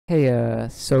Hey,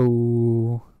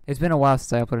 so it's been a while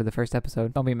since I uploaded the first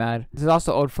episode. Don't be mad. This is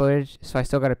also old footage, so I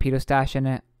still got a pedo stash in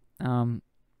it.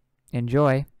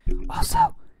 Enjoy.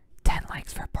 Also, 10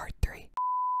 likes for part 3.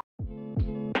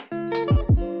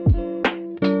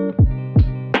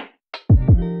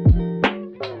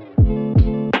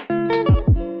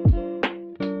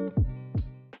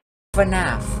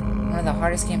 fnaf, one of the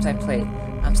hardest games I played.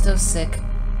 I'm still sick.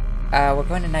 We're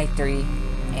going to night 3,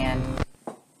 and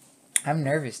I'm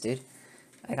nervous, dude.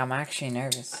 Like, I'm actually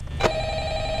nervous. I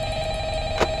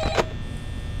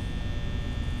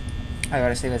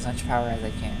gotta save as much power as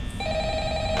I can.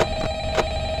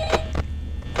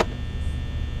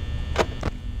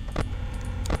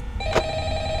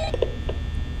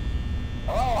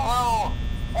 Hello.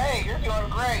 Hey, you're doing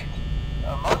great.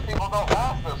 Most people don't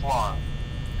last this long.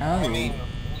 Oh. I mean,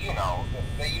 you know,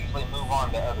 they usually move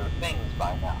on to other things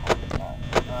by now.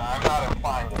 I'm not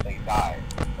implying that they died.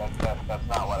 That's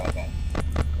not what I meant.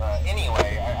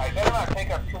 Anyway, I better not take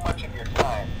up too much of your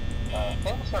time.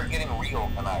 Things are getting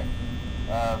real tonight.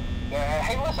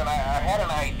 Hey, listen, I had an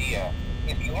idea.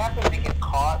 If you happen to get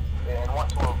caught and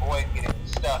want to avoid getting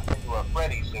stuffed into a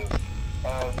Freddy suit,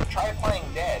 try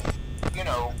playing dead. You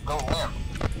know, go limp.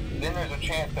 Then there's a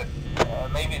chance that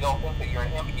maybe they'll think that you're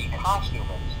an empty costume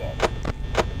instead.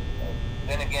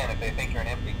 Then again, if they think you're an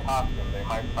empty costume, they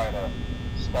might try to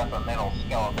stuff a mental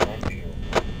skeleton into you.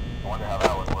 I wonder how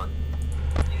that would work.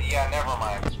 Yeah, never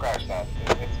mind. Scratch that.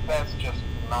 It's best just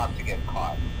not to get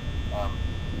caught.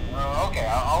 Okay,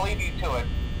 I'll leave you to it.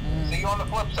 See you on the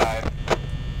flip side.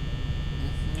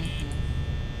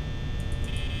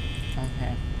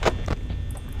 Okay.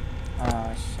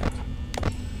 Oh, shit.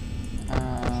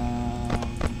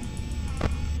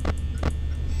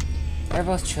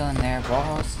 Everyone's chilling there.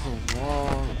 Balls to the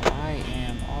wall. I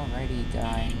am already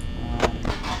dying.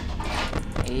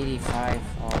 85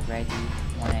 already.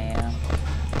 1 a.m.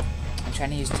 I'm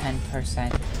trying to use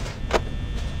 10%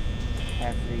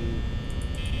 every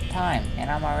time, and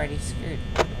I'm already screwed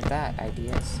with that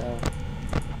idea, so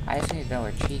I just need to know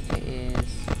where Chica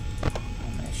is.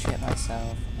 I'm gonna shit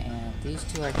myself, and these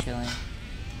two are chilling.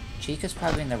 Chica's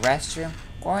probably in the restroom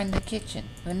or in the kitchen.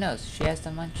 Who knows? She has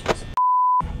the munchies.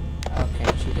 Okay,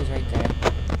 Chica's right there.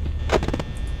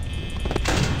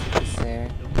 Chica's there.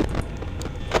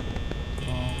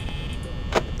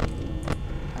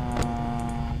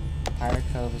 Pirate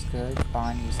Cove is good.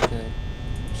 Bonnie's good.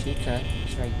 Chica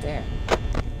is right there.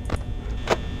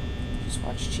 Just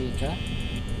watch Chica.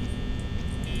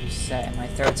 Reset. My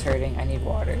throat's hurting. I need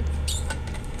water.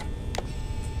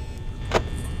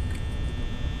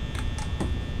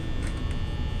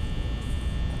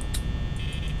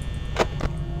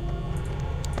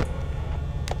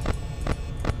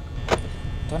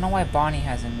 Don't know why Bonnie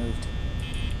hasn't moved.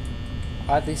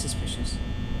 Oddly suspicious.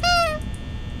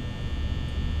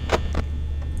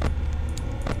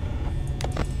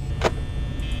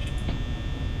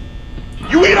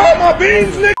 You eat all my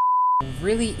beans, nigga!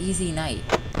 Really easy night.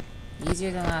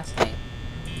 Easier than last night.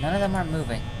 None of them are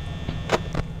moving.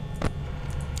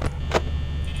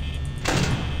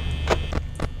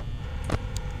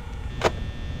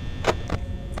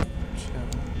 Chill.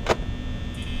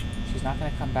 She's not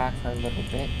gonna come back for a little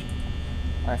bit.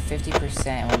 We're at 50%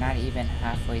 and we're not even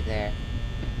halfway there.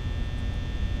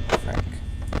 Frick.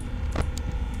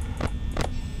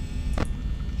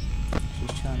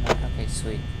 She's chilling there. Okay,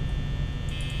 sweet.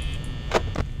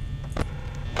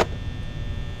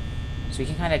 So we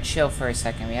can kind of chill for a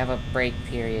second. We have a break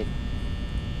period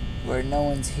where no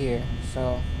one's here.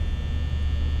 So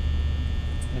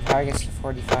if the power gets to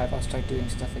 45, I'll start doing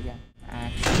stuff again.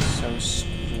 Actually, so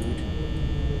screwed.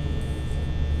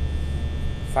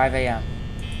 5 a.m.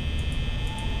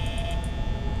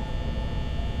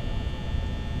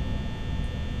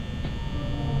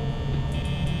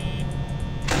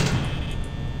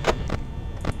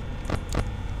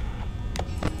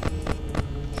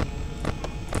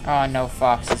 Oh no,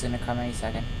 Fox is gonna come any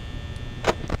second.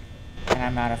 And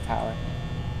I'm out of power.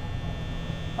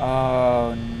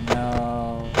 Oh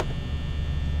no.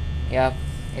 Yep,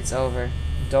 it's over.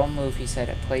 Don't move, he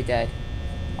said. Play dead.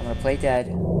 I'm gonna play dead.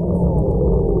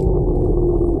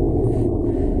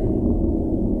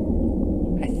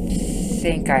 I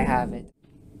think I have it.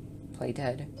 Play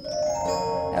dead.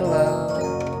 Hello.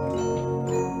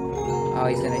 Oh,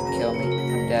 he's gonna kill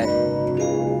me. I'm dead.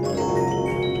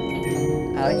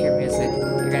 I like your music.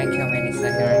 You're gonna kill me any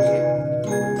second, aren't you?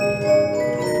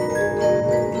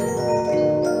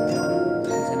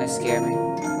 He's gonna scare me.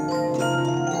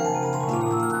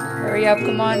 Hurry up,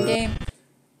 come on, game.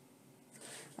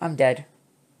 I'm dead.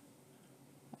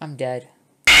 I'm dead.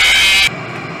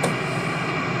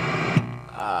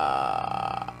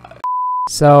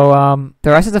 So,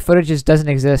 the rest of the footage just doesn't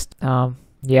exist.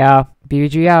 Yeah,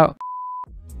 BVG out.